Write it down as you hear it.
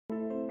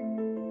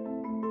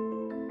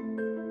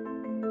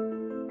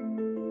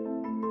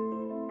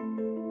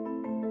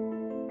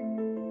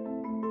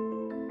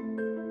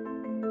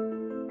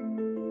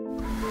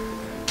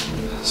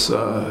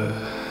So,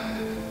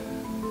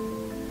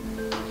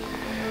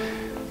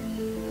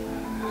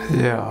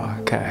 yeah,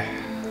 okay.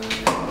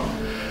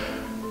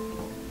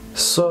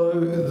 So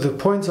the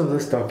point of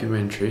this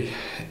documentary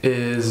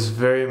is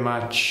very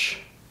much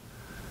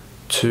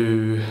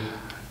to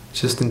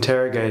just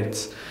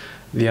interrogate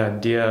the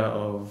idea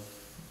of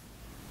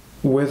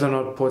whether or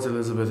not Port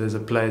Elizabeth is a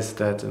place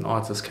that an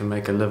artist can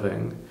make a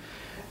living,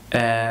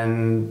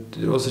 and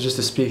also just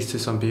to speak to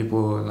some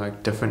people in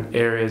like different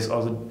areas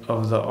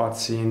of the art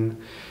scene,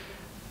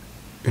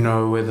 you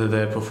know, whether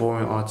they're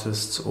performing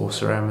artists or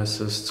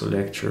ceramicists or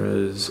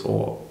lecturers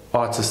or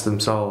artists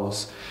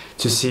themselves,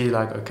 to see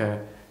like, okay,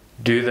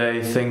 do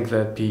they think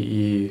that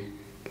PE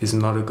is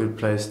not a good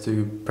place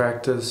to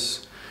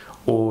practice,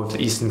 or if the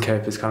Eastern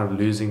Cape is kind of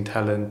losing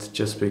talent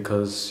just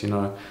because, you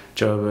know,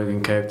 Joburg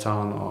and Cape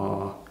Town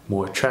are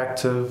more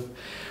attractive,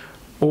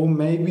 or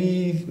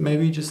maybe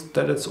just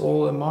that it's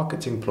all a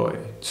marketing ploy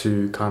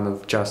to kind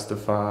of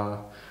justify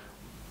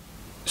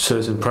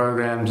certain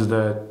programs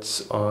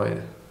that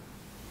are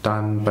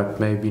done, but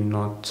maybe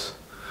not,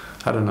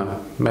 I don't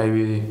know,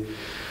 maybe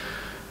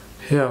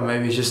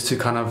just to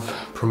kind of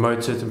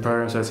promote certain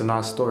programs so it's a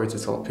nice story to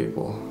tell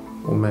people,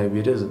 or maybe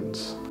it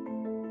isn't.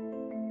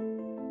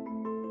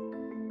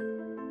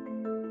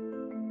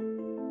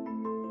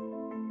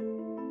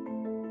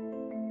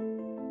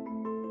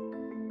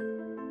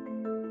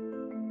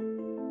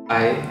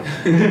 Hi,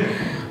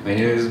 my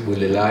name is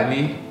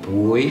Bulelani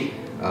Booi.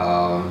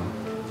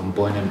 I'm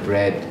born and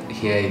bred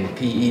here in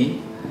PE.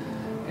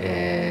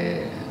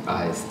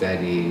 I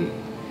study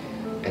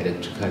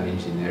electrical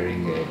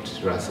engineering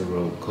at Russell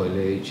Road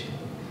College,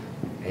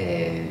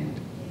 and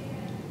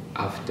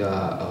after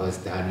I was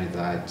done with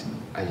that,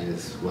 I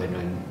just went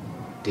on,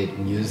 did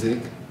music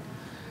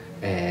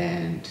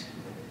and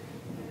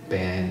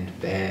band,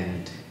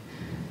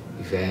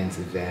 events,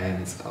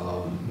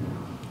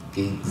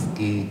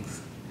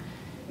 gigs.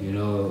 You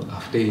know,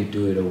 after you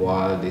do it a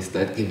while, they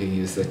start giving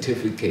you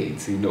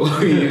certificates, you know,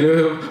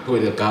 where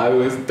the guy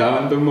was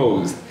done the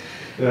most.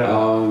 Yeah.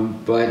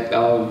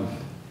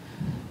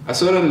 I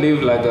sort of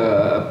live like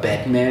a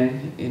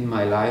Batman in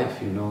my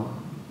life, you know.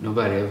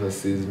 Nobody ever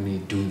sees me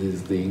do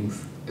these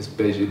things,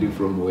 especially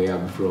from where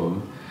I'm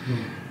from.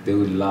 They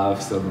would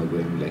laugh, some of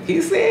them, like,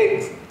 he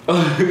sings!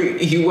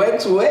 He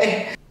went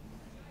where?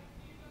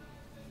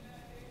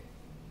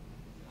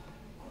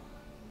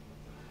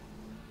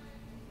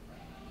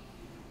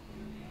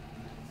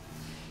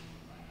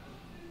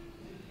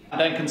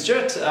 Duncan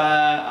Stewart.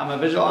 I'm a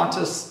visual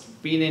artist,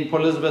 been in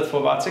Port Elizabeth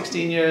for about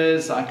 16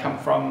 years. I come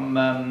from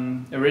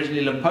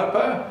originally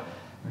Limpopo,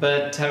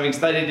 but having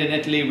studied in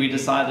Italy, we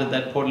decided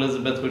that Port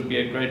Elizabeth would be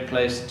a great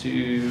place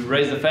to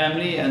raise a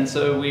family, and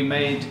so we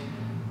made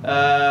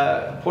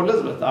Port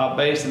Elizabeth our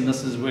base, and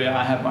this is where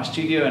I have my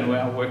studio and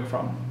where I work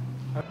from.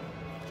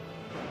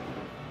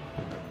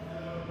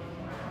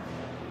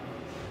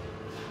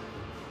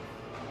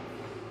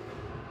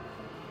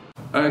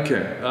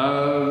 Okay,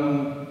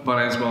 my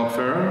name's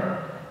Farrow.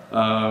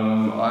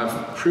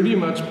 I've pretty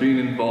much been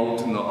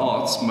involved in the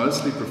arts,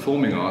 mostly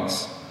performing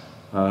arts,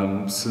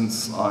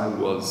 since I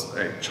was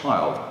a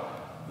child.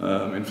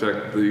 In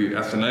fact, the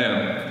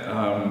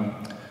Athenaeum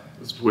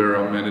is where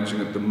I'm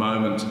managing at the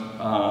moment.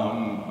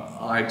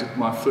 I did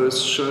my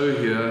first show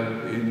here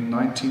in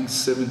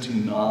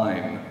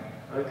 1979.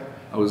 Okay.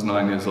 I was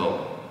 9 years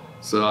old.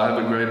 So I have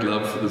a great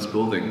love for this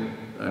building,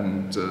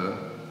 and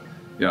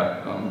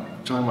yeah, I'm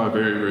trying my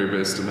very, very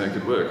best to make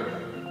it work.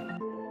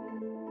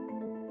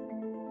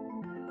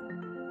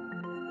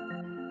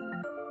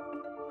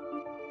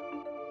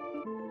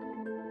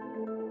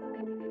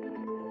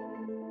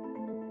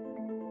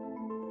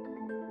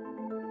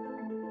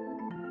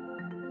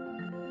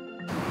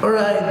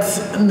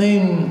 Alright,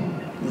 name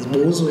is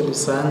Buzwe,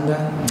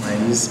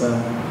 Ngcayisa,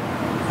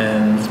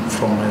 and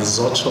from a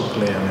Zocho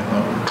player, you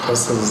know,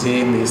 because I was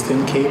here in the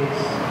Eastern Cape.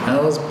 I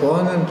was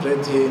born and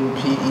bred here in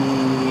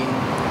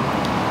PE.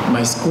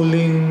 My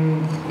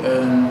schooling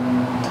and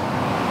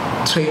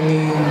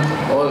training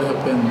all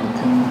happened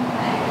within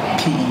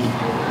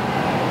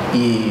PE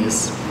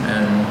years,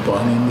 and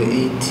born in the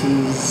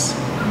 80s,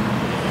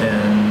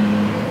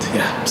 and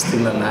yeah, I'm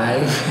still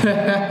alive.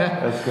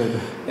 That's good.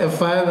 A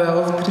father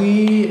of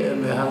 3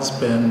 and a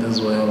husband as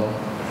well.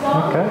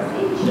 Okay.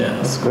 Yeah,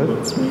 that's good.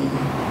 That's me.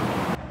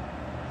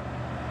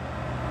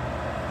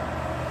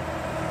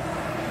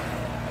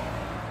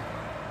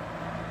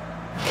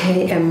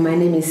 Hey, my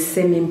name is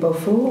Simmi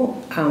Mpofu.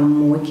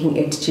 I'm working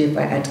at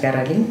GFI Art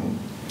Gallery,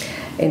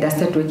 and I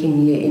started working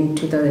here in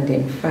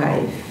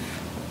 2005.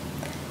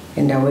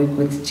 And I work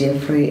with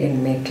Jeffrey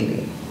and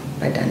Megley,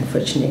 but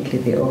unfortunately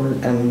they all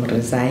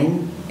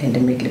resigned,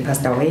 and Megley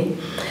passed away.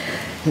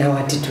 Now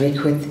I did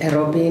work with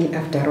Robin.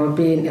 After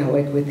Robin, I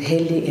worked with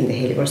Haley, and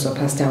Haley also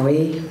passed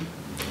away.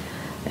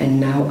 And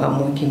now I'm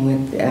working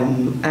with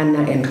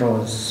Anna and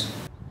Rose.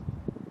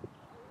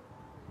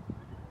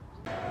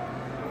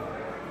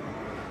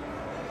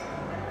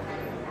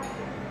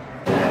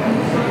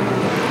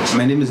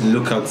 My name is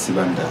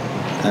Sibanda.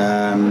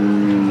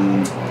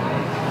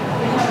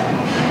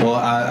 Well,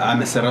 I'm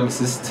a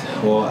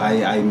ceramicist, or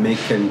I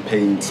make and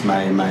paint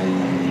my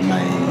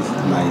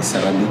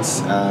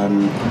ceramics.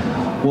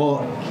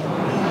 Well,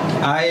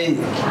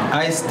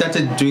 I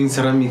started doing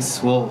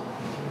ceramics. Well,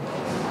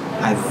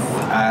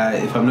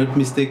 if I'm not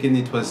mistaken,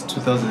 it was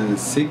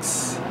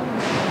 2006,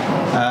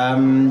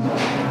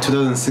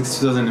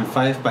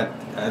 2005. But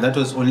that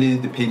was only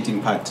the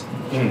painting part,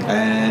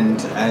 and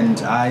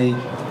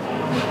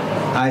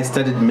I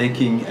started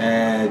making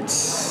at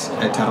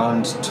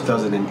around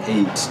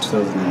 2008,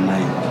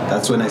 2009.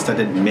 That's when I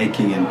started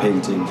making and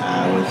painting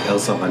with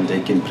Elsa van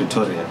Dijk in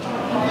Pretoria.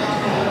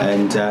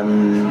 And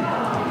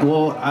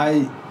well,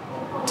 I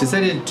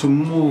decided to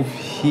move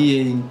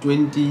here in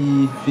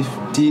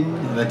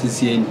 2015. That is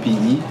here in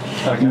PE.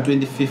 Okay. In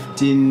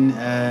 2015,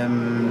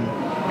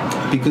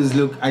 because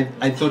look,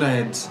 I thought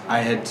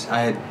I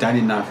had done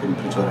enough in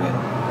Pretoria.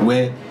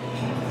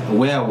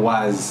 Where I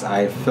was,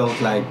 I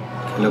felt like,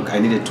 look, I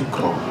needed to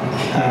grow,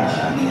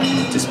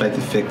 despite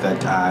the fact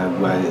that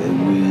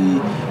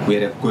we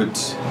had a good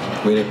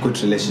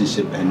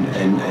relationship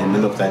and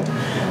all of that.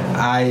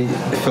 I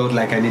felt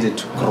like I needed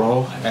to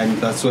grow, and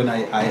that's when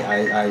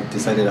I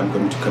decided I'm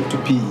going to come to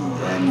PE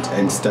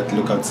and start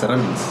look at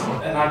ceramics.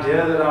 An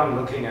idea that I'm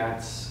looking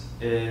at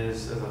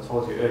is, as I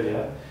told you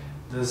earlier,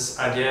 this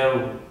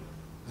idea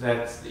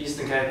that the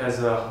Eastern Cape is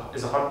a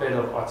hotbed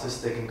of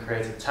artistic and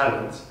creative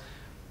talent,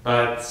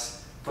 but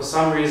for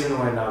some reason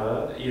or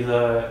another,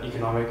 either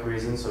economic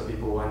reasons, so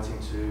people wanting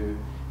to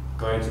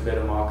go into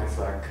better markets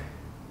like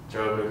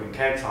Joburg and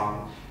Cape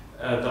Town,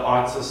 the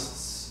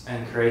artists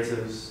and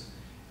creatives,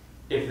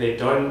 if they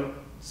don't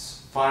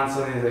find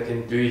something they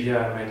can do here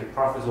and make it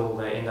profitable,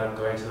 they end up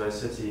going to those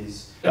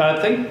cities. I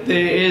think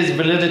there is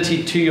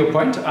validity to your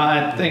point.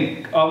 I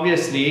think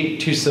obviously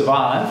to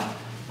survive,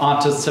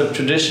 artists have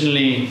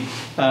traditionally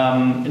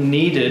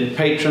needed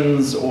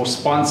patrons or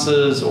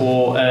sponsors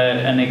or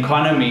an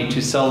economy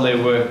to sell their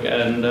work,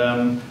 and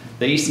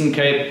the Eastern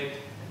Cape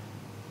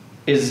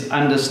is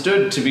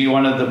understood to be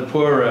one of the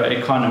poorer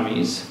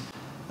economies.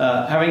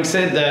 Having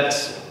said that,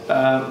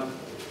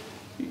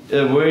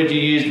 the word you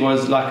used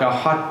was like a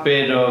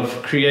hotbed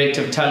of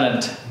creative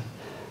talent.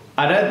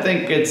 I don't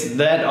think it's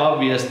that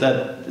obvious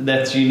that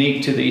that's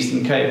unique to the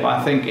Eastern Cape.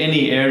 I think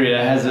any area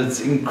has its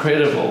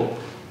incredible,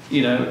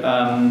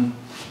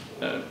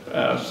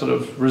 sort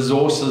of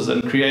resources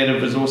and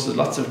creative resources,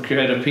 lots of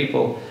creative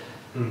people.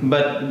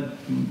 But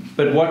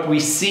what we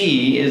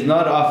see is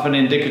not often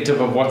indicative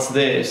of what's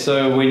there.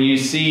 So when you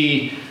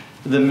see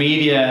the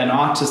media and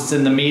artists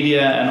in the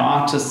media and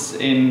artists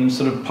in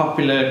sort of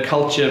popular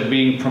culture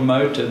being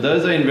promoted,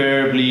 those are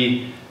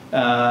invariably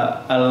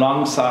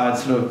alongside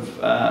sort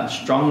of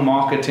strong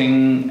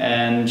marketing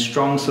and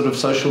strong sort of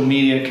social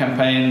media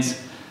campaigns,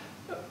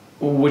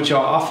 which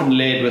are often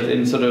led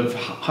within sort of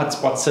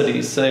hotspot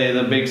cities, say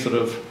the big sort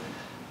of,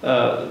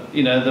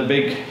 the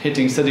big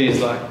hitting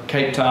cities like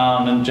Cape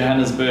Town and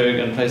Johannesburg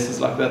and places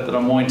like that that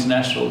are more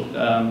international,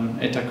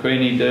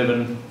 eThekwini,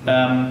 Durban.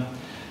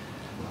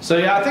 So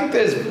yeah, I think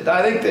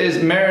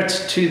there's merit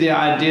to the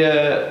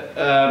idea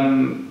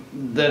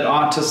that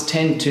artists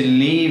tend to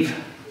leave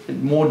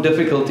more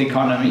difficult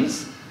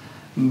economies,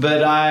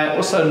 but I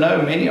also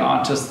know many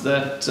artists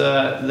that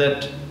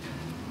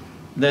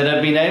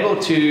have been able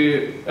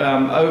to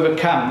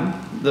overcome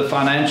the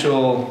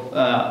financial,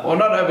 or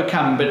not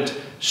overcome, but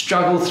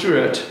struggle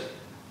through it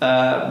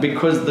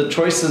because the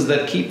choices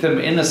that keep them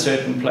in a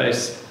certain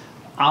place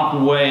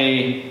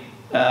outweigh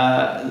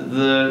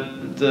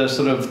the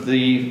sort of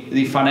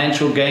the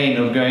financial gain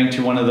of going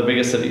to one of the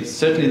bigger cities.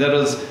 Certainly that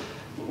was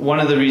one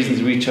of the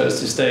reasons we chose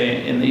to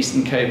stay in the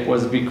Eastern Cape,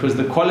 was because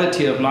the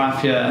quality of life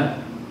here,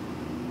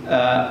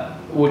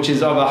 which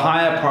is of a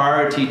higher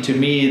priority to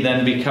me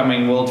than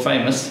becoming world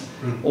famous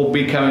or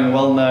becoming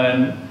well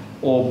known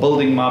or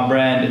building my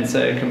brand in,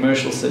 say, a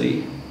commercial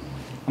city.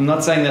 I'm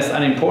not saying that's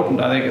unimportant,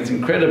 I think it's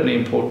incredibly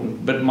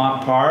important, but my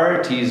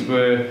priorities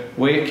were,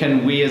 where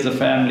can we as a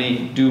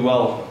family do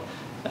well?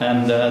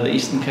 And the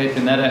Eastern Cape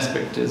in that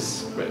aspect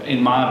is,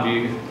 in my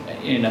view,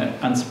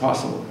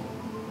 unsurpassable.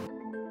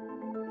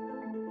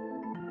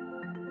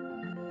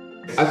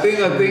 I think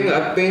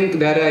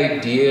that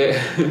idea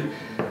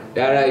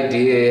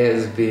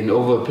has been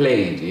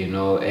overplayed,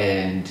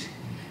 and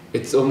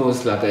it's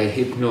almost like a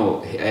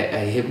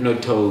hypnotoad,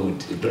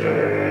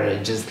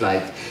 just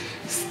like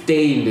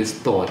stay in this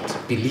thought,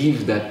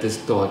 believe that this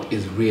thought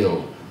is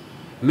real.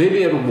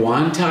 Maybe at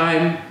one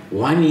time,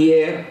 1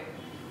 year,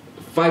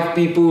 5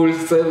 people,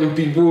 7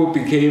 people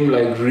became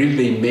like real,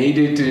 they made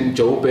it in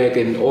Joburg,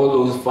 and all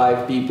those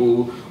 5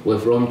 people were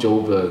from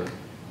Joburg.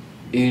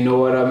 You know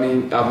what I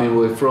mean?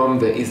 We're from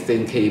the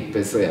Eastern Cape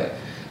per se.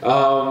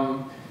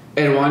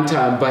 At one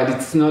time, but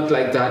it's not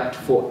like that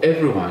for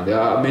everyone. There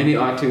are many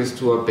artists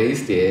who are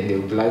based there, and they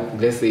would like,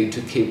 let's say,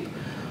 to keep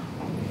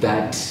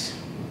that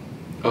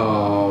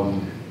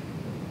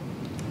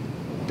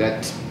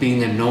that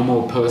being a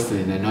normal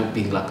person and not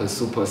being like a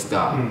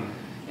superstar.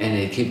 And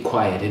they keep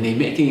quiet, and they're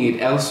making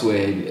it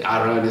elsewhere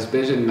around,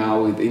 especially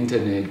now with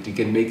internet. You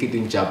can make it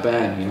in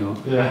Japan,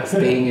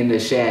 staying in a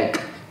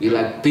shack You're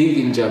like big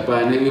in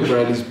Japan,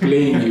 everybody's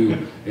playing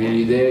you, and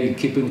you're there, you're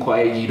keeping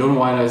quiet. You don't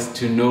want us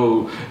to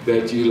know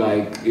that you're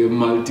like a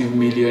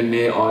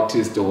multi-millionaire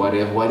artist or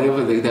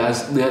whatever. There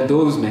are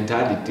those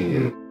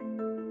mentalities.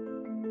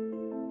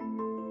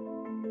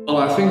 Well,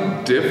 I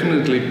think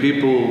definitely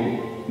people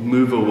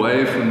move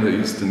away from the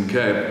Eastern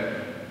Cape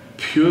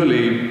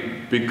purely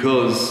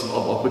because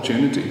of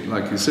opportunity,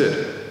 like you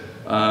said.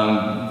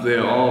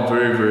 There are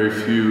very, very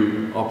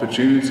few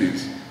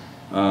opportunities.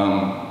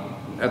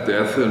 At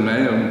the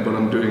Athenaeum, what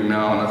I'm doing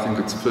now, and I think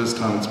it's the first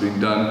time it's been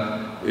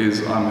done,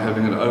 is I'm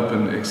having an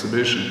open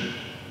exhibition,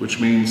 which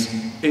means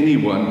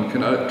anyone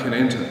can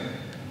enter.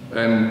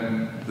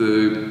 And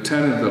the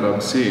talent that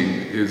I'm seeing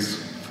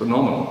is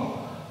phenomenal.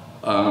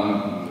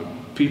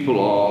 People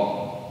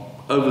are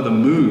over the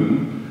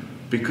moon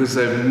because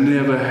they've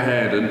never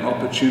had an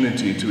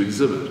opportunity to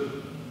exhibit,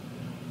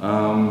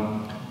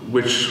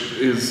 which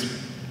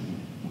is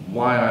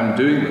why I'm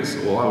doing this,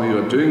 or why we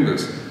are doing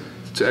this,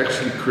 to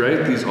actually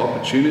create these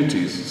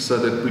opportunities so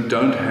that we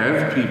don't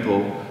have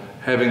people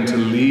having to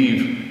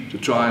leave to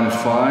try and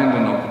find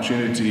an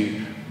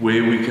opportunity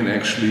where we can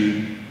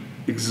actually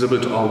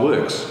exhibit our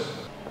works.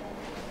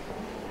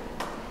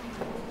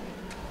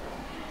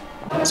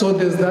 So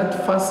there's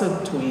that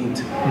facet to it,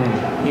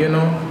 you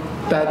know,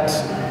 that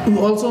we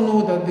also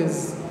know that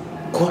there's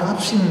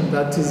corruption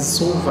that is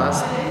so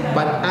vast,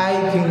 but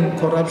I think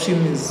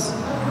corruption is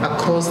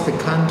across the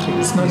country.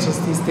 It's not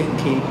just Eastern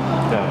Cape.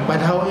 Yeah. But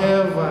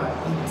however,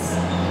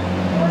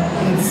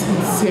 it's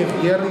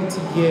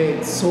severity here.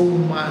 It's so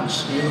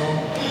much, you know,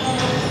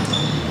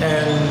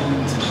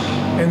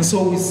 and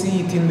so we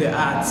see it in the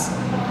arts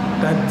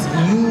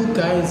that you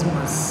guys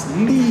must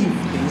leave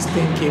the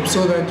Eastern Cape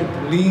so that you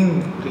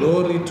bring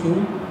glory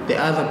to the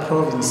other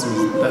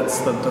provinces.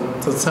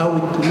 That's how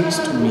it looks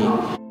to me.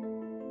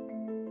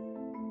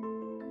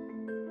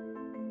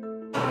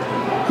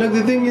 Look,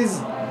 the thing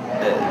is,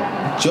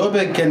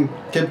 Joburg and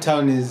Cape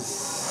Town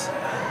is,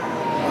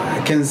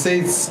 I can say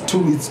it's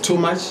too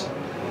much.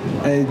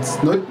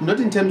 It's not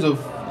in terms of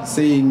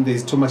saying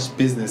there's too much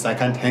business, I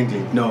can't handle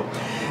it. No,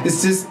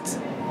 it's just,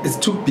 it's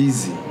too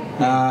busy.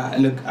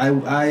 Look,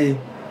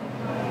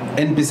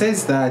 and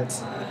besides that,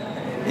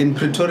 in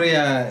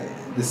Pretoria,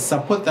 the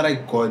support that I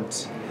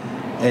got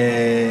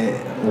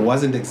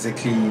wasn't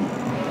exactly,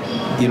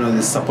 you know,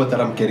 the support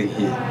that I'm getting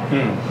here.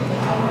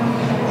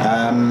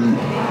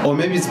 Or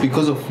maybe it's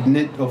because of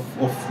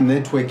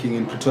networking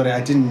in Pretoria.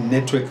 I didn't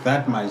network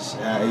that much,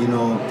 you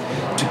know,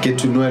 to get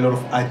to know a lot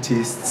of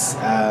artists,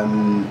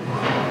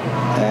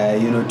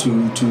 you know,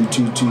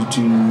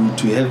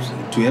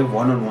 to have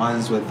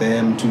one-on-ones with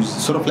them, to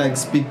sort of like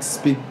speak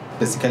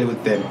basically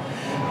with them.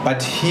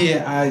 But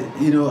here,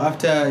 you know,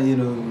 after, you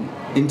know,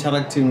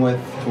 interacting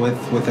with a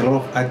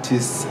lot of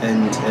artists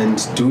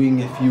and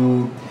doing a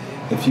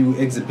few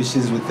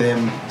exhibitions with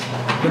them,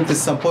 but the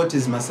support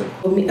is massive.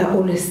 For me, I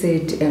always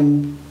said,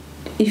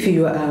 if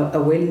you are a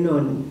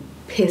well-known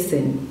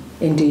person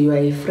and you are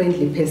a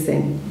friendly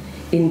person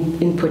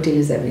in Port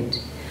Elizabeth,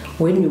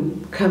 when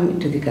you come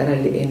to the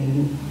gallery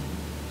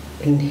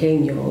and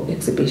hang your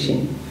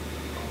exhibition,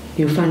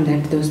 you find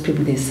that those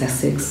people, they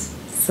success.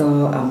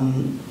 So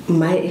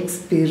my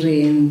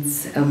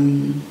experience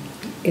in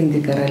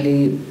the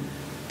gallery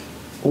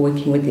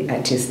working with the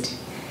artist,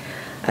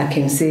 I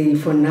can say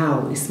for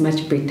now it's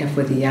much better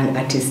for the young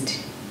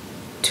artist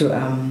to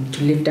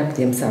lift up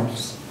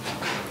themselves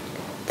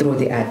through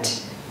the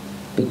art,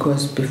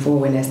 because before,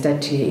 when I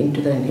started here in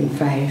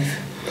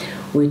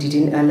 2005, we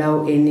didn't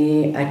allow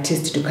any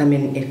artist to come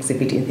and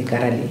exhibit in the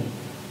gallery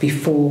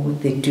before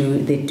they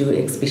do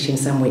exhibition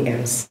somewhere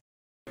else.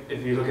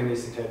 If you look in the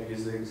Eastern Cape, you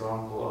use the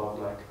example of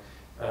like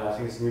I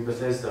think it's New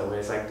Bethesda, where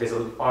it's like there's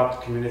an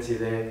art community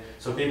there,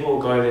 so people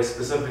will go there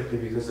specifically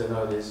because they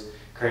know there's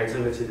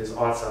creativity, there's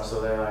art stuff,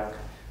 so they're like,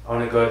 I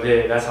want to go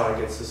there, that's how it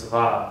gets to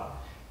survive.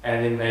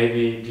 And then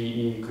maybe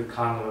PE could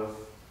kind of,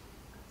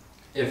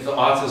 if the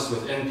artists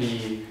within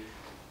PE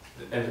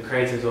and the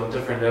creatives on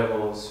different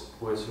levels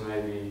were to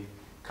maybe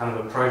kind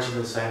of approach it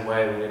the same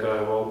way, when they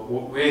go,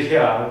 well, we're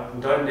here,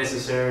 we don't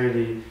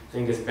necessarily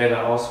think it's better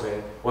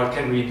elsewhere, what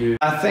can we do?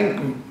 I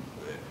think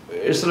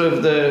sort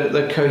of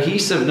the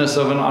cohesiveness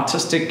of an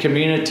artistic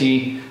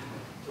community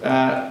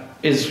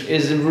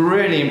is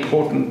really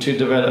important to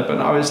develop.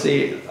 And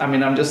obviously, I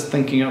mean, I'm just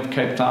thinking of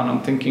Cape Town,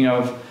 I'm thinking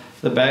of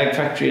the bag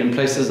factory and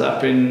places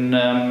up in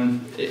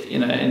you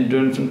know, in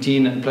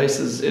Duncan and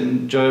places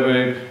in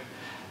Joburg,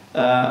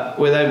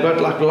 where they've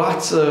got like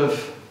lots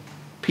of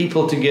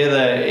people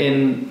together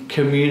in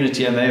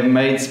community and they've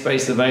made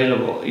space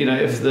available. You know,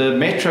 if the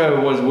Metro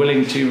was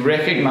willing to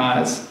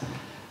recognize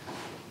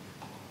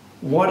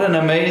what an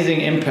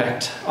amazing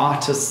impact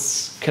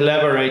artists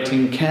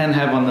collaborating can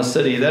have on the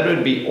city, that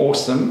would be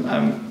awesome.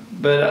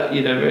 But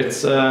you know,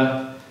 it's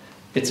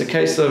a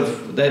case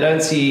of they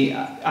don't see.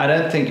 I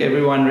don't think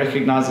everyone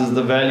recognizes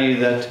the value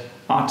that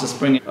artists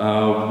bring.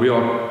 We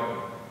are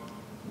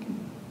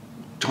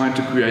trying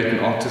to create an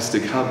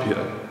artistic hub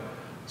here.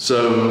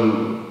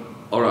 So,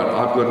 all right,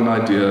 I've got an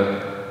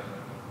idea.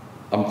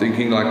 I'm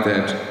thinking like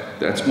that.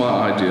 That's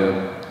my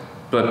idea.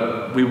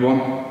 but we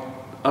want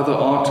other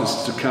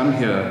artists to come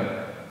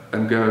here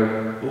and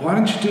go, well, why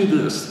don't you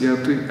do this? You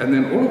know, and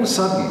then all of a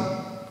sudden,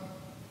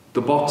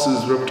 the box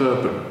is ripped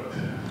open.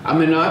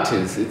 I'm an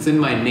artist. It's in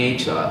my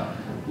nature.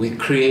 We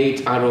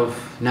create out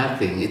of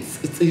nothing. It's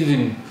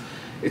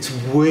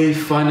way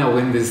funner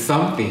when there's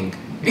something,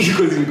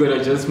 because you're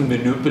gonna just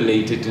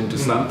manipulate it into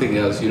something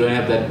else. You don't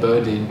have that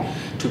burden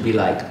to be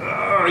like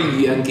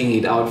yanking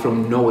it out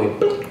from nowhere,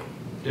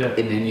 and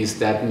then you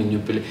start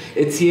manipulating.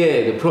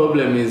 The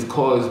problem is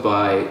caused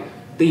by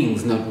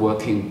things not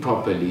working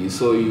properly.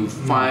 So you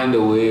find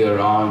a way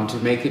around to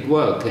make it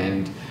work,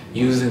 and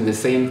using the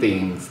same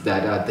things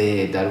that are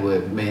there that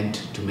were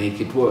meant to make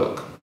it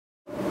work.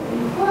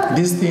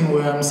 This thing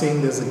where I'm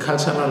saying there's a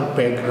cultural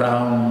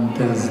background,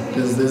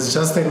 there's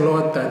just a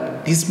lot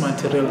that this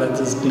material that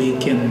is clay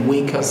can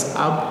wake us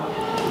up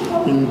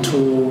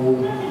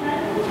into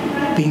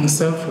being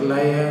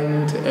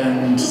self-reliant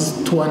and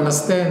to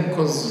understand,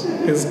 because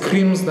there's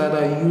creams that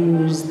are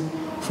used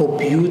for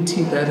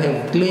beauty that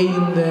have clay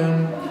in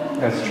them.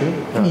 That's true.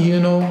 Yeah. You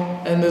know,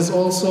 and there's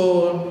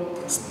also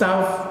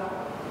stuff.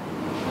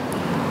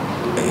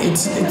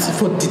 It's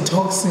for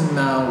detoxing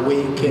now, where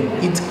you can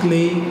eat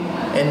clay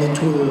and it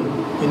will,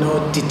 you know,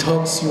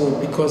 detox you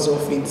because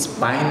of its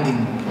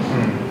binding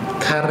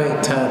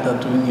character,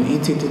 that when you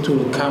eat it, it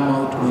will come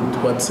out with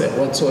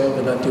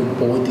whatsoever that your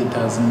body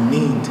doesn't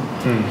need.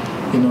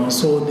 You know,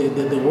 so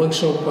the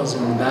workshop was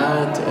on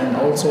that, and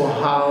also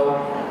how,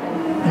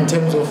 in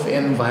terms of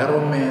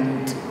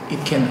environment,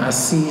 it can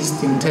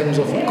assist in terms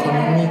of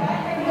economy,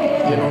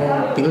 you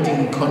know,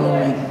 building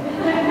economic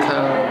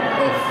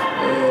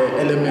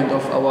element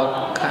of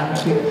our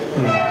country,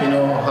 you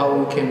know, how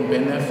we can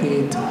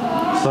benefit.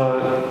 So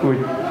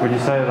would you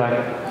say, like,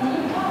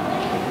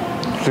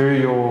 through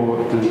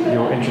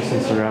your interest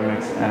in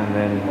ceramics and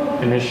then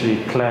initially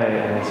clay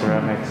and then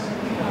ceramics,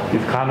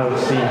 you've kind of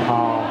seen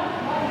how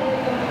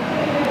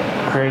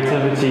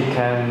creativity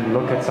can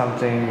look at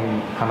something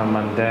kind of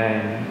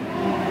mundane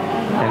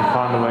and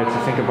find a way to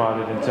think about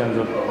it in terms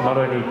of not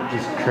only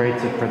just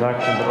creative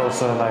production, but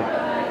also like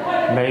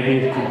maybe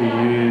it could be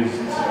used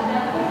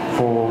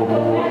for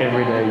more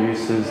everyday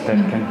uses that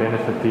can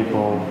benefit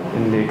people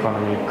in the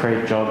economy,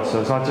 create jobs.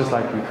 So it's not just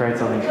like we create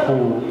something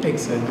cool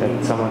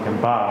that someone can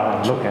buy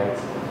and look at,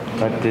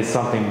 but there's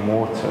something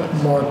more to it.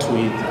 More to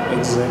it,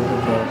 exactly.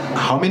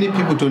 How many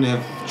people don't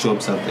have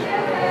jobs out there?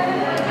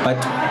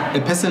 But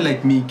a person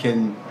like me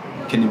can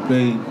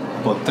employ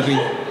about 3,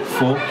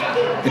 4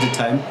 at a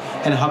time.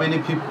 And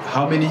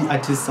how many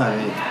artists are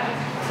there?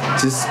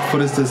 Just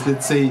for instance,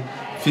 let's say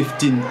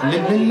 15.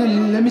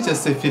 Let me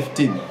just say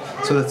 15.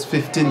 So that's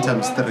 15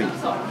 times 3.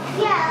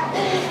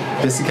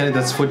 Basically,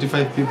 that's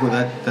 45 people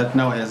that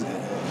now have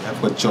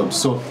got jobs.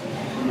 So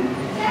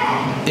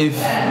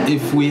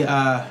if we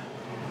are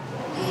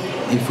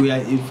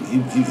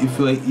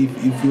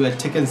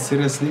taken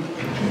seriously,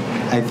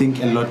 I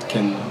think a lot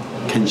can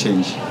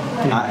change.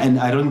 And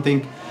I don't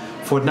think,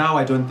 for now,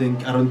 I don't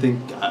think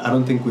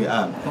we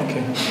are.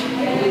 Okay.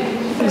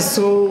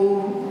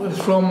 So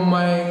from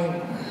my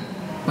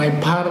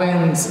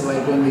parents,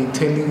 like when they're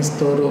telling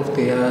story of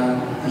their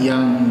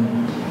young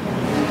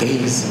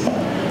days,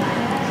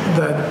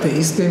 that the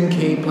Eastern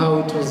Cape, how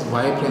it was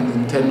vibrant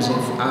in terms of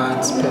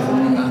arts,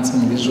 performing arts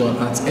and visual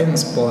arts and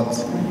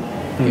sports,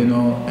 you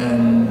know,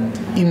 and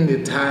in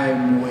the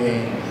time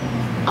where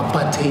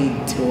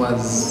apartheid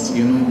was,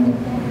 you know,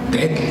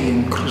 deadly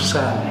and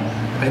crucial,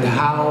 and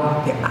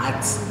how the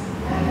arts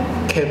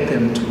kept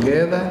them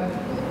together,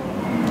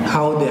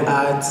 how the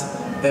arts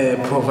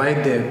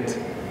provided,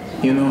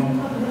 you know,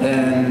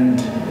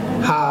 and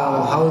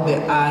how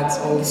the arts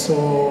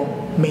also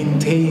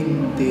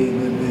maintain the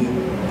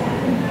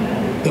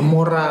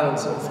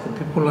morals of the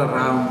people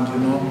around, you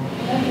know.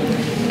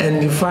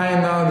 And you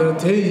find out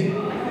that, hey,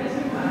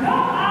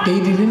 they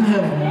didn't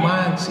have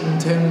much in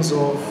terms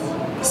of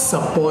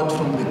support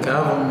from the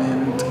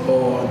government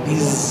or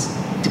these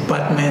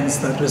departments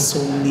that were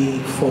solely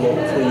for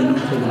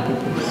the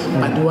people.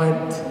 But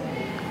what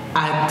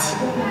art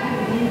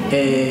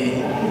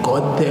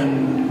got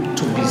them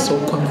to be so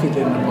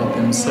confident about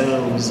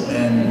themselves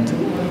and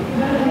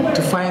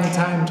to find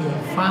time to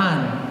have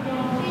fun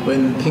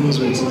when things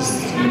were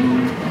just, you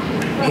know,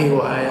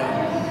 haywire.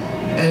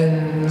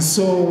 And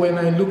so when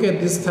I look at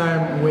this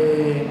time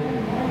where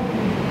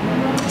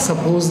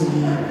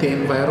supposedly the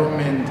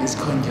environment is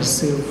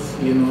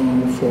conducive, you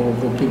know, for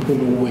people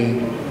who were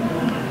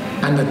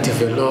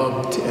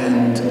underdeveloped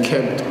and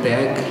kept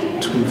back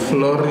to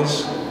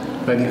flourish,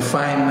 but you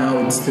find now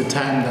it's the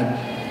time that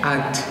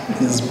art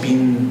is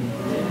being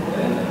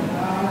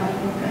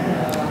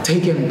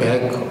taken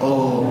back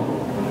or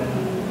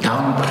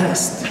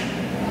downpressed.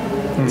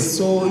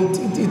 So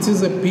it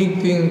is a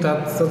big thing.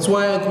 That's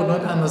why I could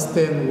not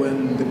understand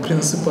when the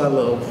principal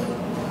of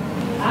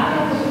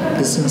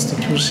these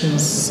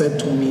institutions said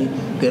to me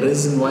the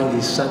reason why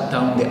they shut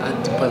down the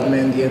art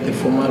department here, the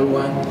formal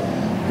one,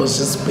 was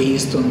just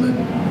based on the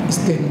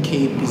Eastern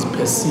Cape is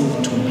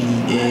perceived to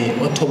be an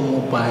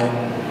automobile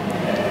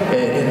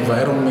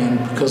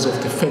environment because of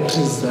the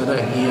factories that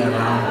are here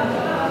around.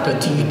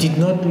 But you did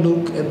not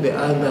look at the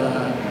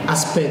other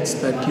aspects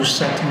that you're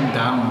shutting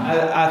down.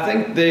 I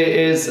think there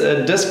is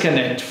a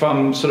disconnect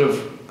from sort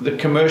of the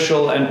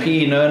commercial and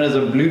PE known as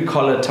a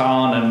blue-collar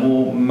town and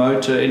more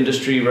motor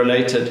industry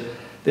related.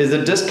 There's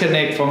a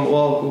disconnect from,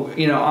 well,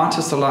 you know,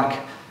 artists are like,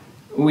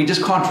 we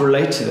just can't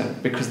relate to them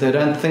because they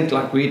don't think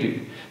like we do.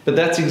 But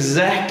that's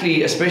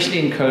exactly, especially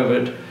in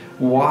COVID,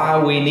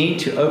 why we need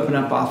to open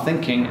up our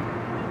thinking.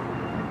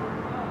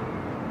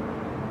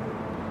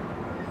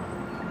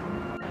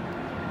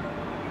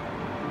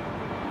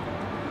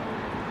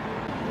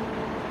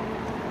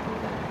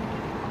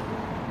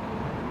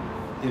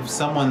 If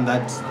someone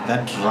that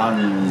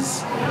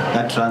runs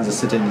a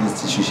certain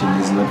institution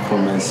is not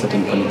from a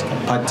certain political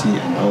party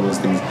and all those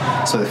things,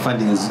 so the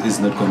funding is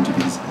not going to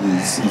be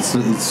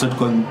it's not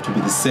going to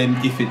be the same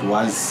if it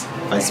was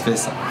vice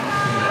versa.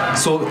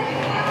 So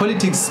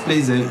politics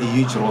plays a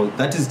huge role.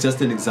 That is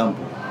just an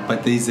example,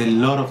 but there is a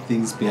lot of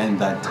things behind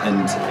that,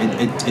 and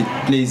it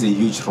plays a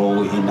huge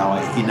role in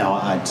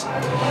our art.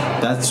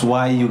 That's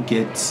why you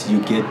get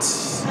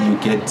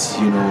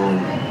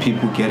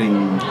people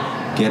getting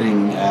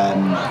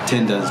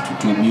tenders to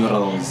do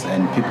murals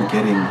and people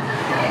getting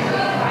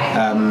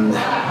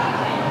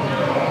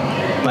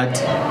but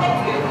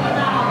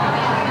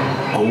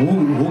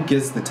who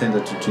gets the tender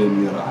to do a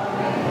mural?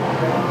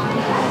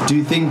 Do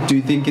you think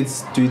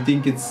it's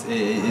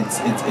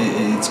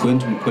going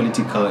to be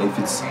political if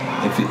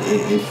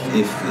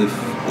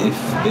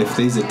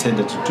there's a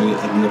tender to do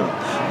a mural?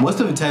 Most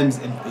of the times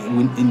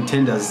in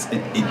tenders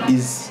there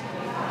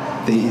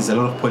is a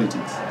lot of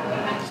politics.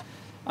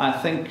 I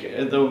think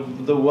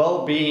the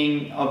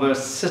well-being of a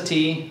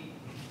city,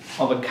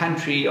 of a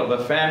country, of a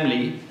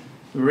family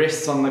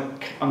rests on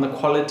the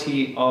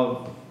quality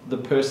of the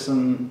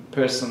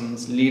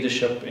person's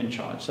leadership in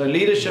charge. So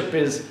leadership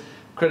is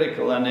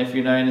critical, and if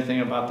you know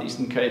anything about the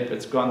Eastern Cape,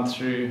 it's gone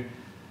through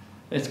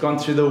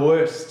the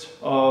worst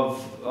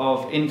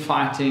of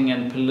infighting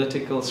and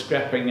political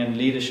scrapping and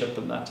leadership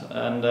and that,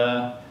 and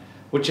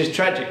which is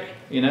tragic,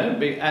 you know,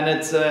 and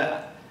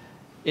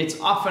it's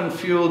often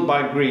fueled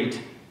by greed,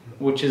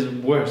 which is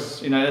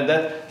worse. You know,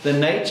 that the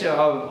nature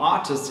of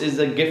artists is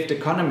a gift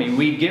economy.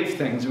 We give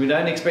things, we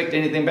don't expect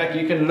anything back.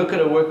 You can look at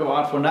a work of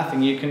art for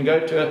nothing. You can go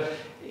to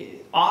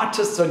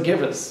artists are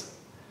givers.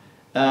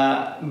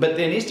 But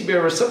there needs to be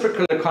a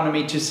reciprocal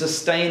economy to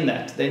sustain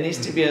that. There needs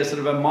to be a sort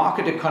of a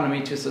market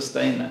economy to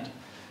sustain that.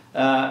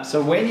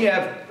 So when you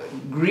have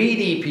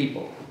greedy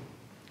people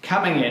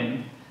coming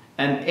in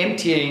and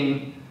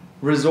emptying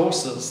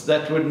resources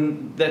that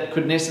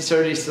could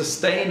necessarily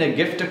sustain a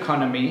gift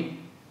economy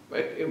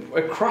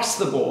across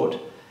the board,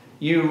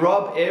 you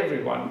rob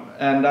everyone.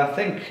 And I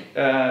think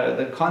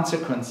the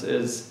consequence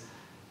is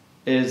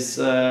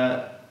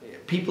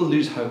people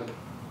lose hope.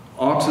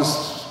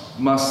 Artists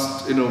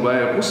must, in a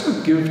way, also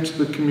give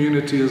to the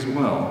community as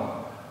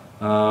well.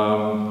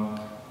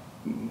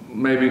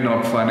 Maybe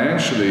not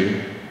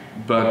financially,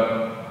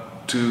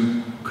 but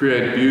to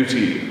create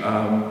beauty.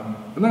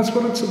 And that's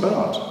what it's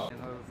about.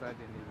 And all of a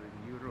sudden,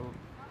 in Europe,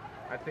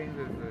 I think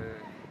there's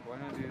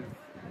one of these.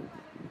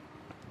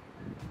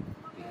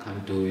 They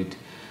can't do it.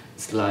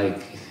 It's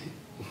like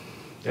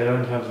they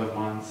don't have the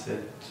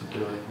mindset to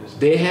do it.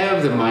 They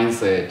have the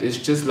mindset. It's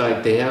just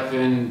like they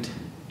haven't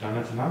done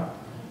it enough.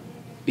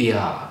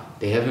 Yeah,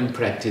 they haven't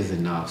practiced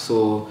enough.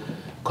 So,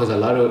 because a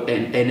lot of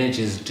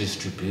energy is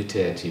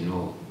distributed, you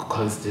know,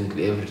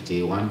 constantly every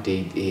day. One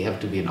day they have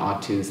to be an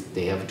artist,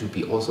 they have to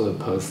be also a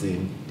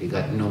person, they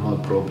got normal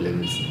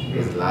problems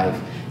in life,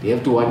 they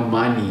have to want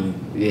money,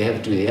 they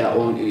have to their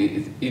own,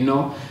 you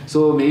know.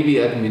 So maybe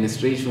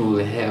administration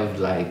will have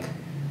like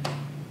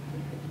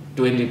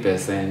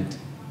 20%,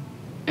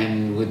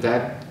 and with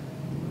that,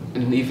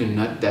 and even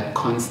not that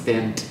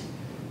constant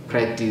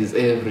practice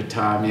every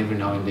time, every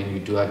now and then you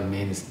do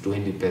admin is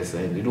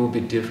 20%. It will be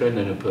different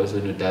than a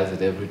person who does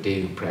it every day,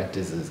 who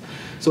practices.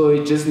 So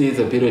it just needs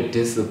a bit of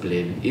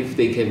discipline. If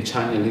they can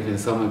channel even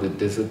some of the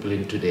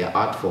discipline to their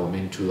art form,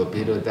 into a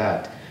bit of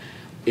that,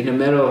 in a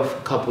matter of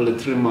a couple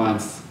of 3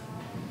 months,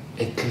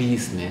 at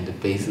least, man, the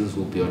basis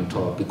will be on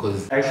top.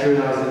 Because actually,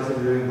 when I was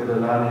interviewing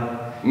Bulelani,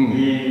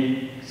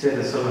 he said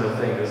a similar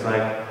thing. It's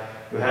like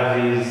we have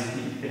these,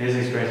 in his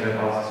experience, when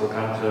artists will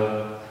come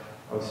to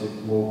obviously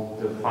more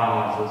the fine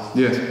artists.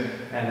 Yes.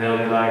 And they'll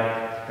be like,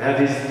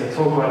 they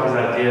talk about these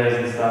ideas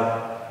and stuff,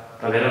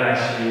 but they don't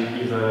actually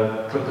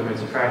either put them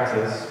into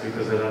practice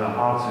because they don't know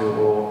how to,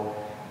 or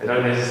they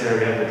don't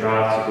necessarily have the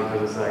drive to,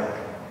 because it's like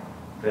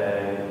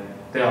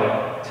they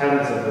are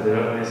talented, but they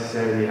don't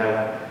necessarily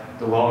have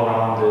the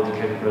well-rounded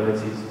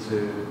capabilities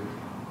to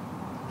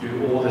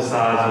do all the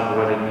sides of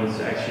what it needs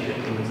to actually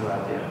implement the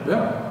idea.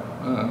 Yeah.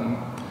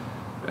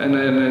 And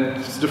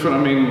it's different. I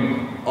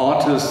mean,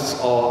 artists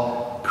are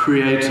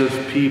creative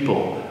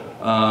people.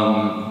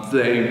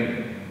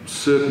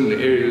 Certain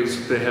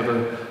areas they have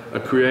a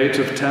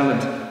creative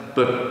talent,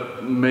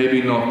 but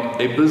maybe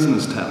not a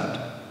business talent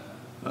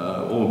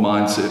or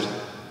mindset.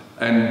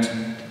 And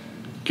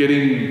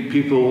getting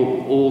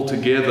people all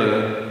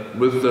together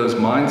with those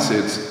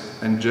mindsets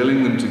and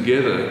gelling them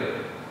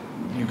together,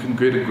 you can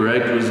get a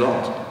great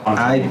result.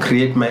 I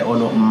create my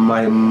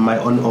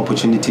own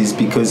opportunities,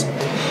 because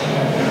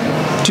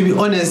to be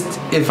honest,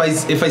 if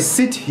I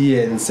sit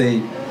here and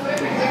say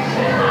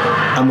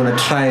I'm gonna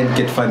try and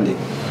get funding,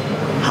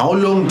 how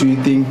long do you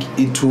think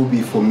it will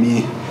be for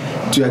me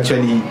to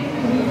actually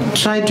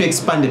try to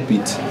expand a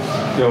bit?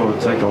 It will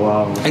take a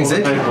while.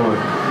 Exactly.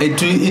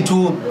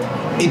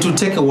 It will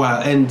take a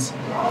while, and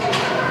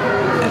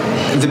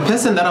the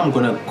person that I'm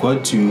gonna go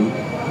to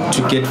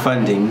get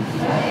funding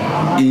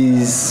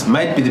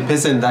might be the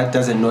person that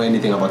doesn't know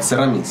anything about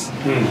ceramics.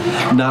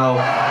 Now,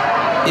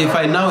 if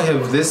I now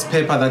have this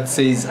paper that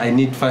says I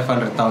need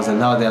 500,000,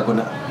 now they are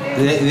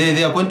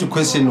going to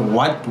question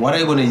what are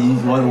you gonna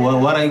use,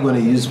 what are you gonna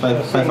use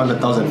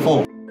 500,000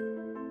 for?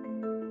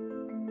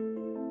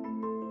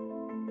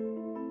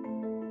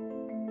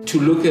 To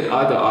look at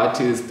other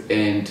artists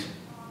and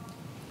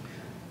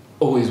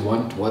always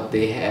want what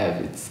they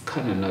have, it's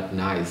kind of not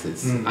nice.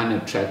 It's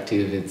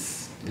unattractive.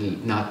 It's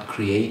not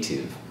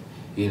creative,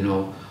 you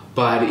know.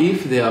 But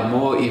if there are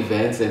more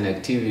events and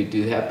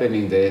activities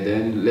happening there,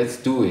 then let's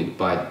do it.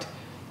 But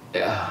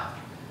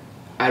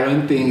I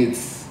don't think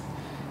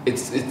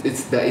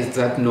it's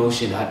that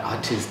notion that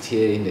artists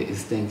here in the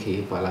Eastern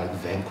Cape are like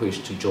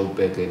vanquished to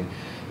Joburg, and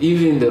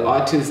even the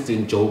artists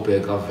in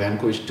Joburg are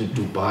vanquished to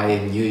Dubai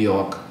and New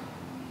York.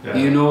 Yeah.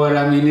 You know what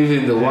I mean?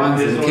 Even the ones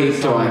in Cape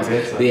Town,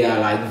 they are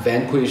like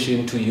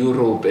vanquishing to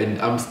Europe and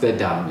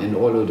Amsterdam and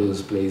all of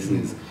those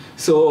places.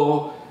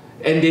 So,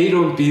 and they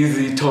don't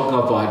busy talk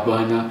about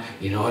Bana,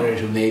 in order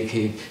to make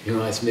it, you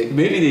must make,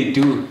 maybe they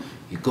do.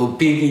 You go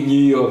big in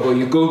New York or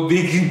you go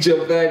big in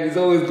Japan. It's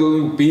always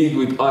going big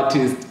with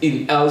artists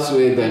in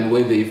elsewhere than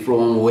where they're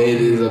from, where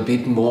there's a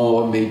bit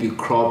more maybe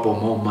crop or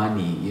more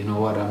money. You know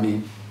what I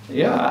mean?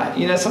 Yeah,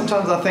 you know,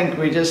 sometimes I think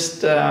we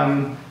just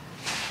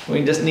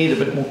need a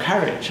bit more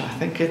courage. I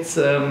think it's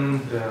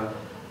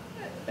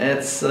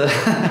it's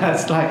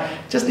like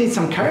just need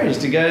some courage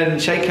to go and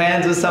shake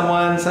hands with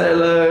someone, say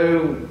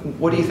hello.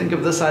 What do you think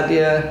of this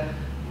idea?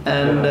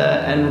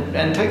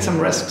 And take some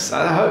risks.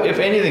 I hope, if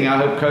anything, I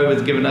hope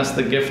COVID's given us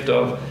the gift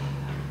of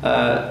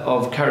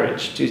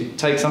courage to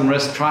take some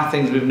risks, try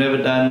things we've never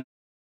done.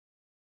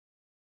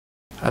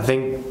 I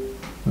think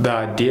the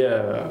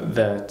idea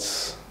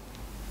that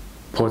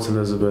Port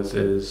Elizabeth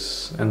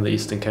is, and the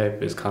Eastern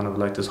Cape is kind of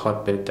like this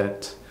hotbed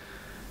that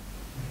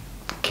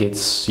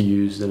gets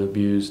used and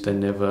abused and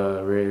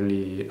never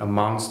really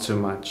amounts to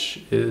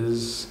much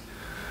is,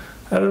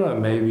 I don't know,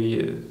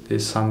 maybe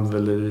there's some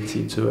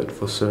validity to it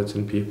for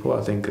certain people.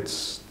 I think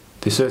there's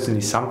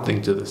certainly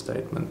something to the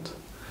statement,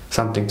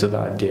 something to the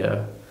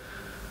idea.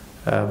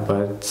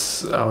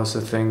 But I also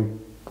think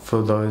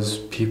for those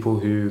people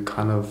who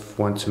kind of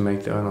want to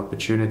make their own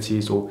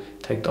opportunities or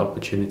take the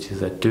opportunities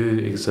that do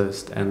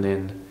exist and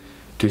then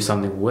do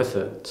something with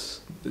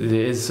it,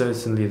 there is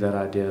certainly that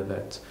idea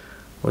that,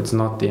 well, it's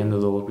not the end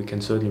of the world. We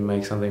can certainly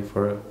make something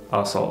for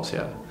ourselves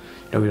here.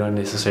 You know, we don't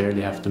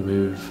necessarily have to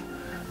move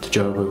to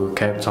Joburg or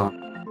Cape Town.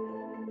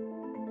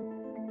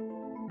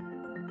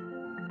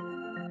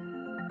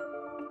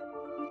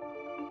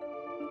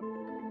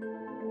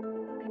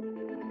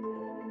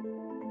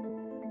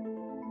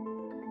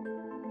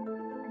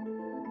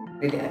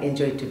 Really, I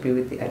enjoy to be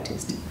with the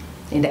artist,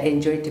 and I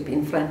enjoy to be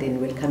in front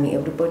and welcoming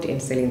everybody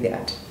and selling the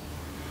art.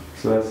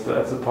 So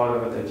that's a part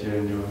of it that you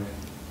enjoy.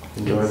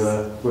 Enjoy Yes.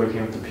 the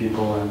working with the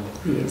people and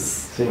Yes.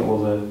 seeing all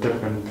the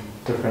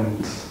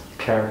different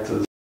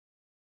characters.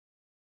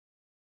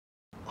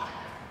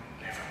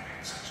 Never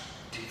met such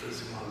divas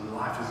in my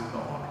life as in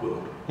the art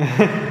world.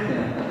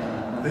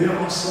 There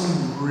are some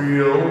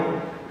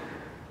real,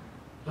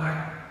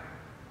 like,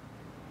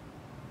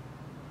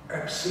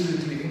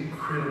 absolutely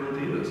incredible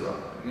dealers.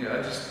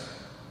 Yeah, just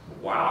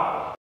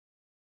wow.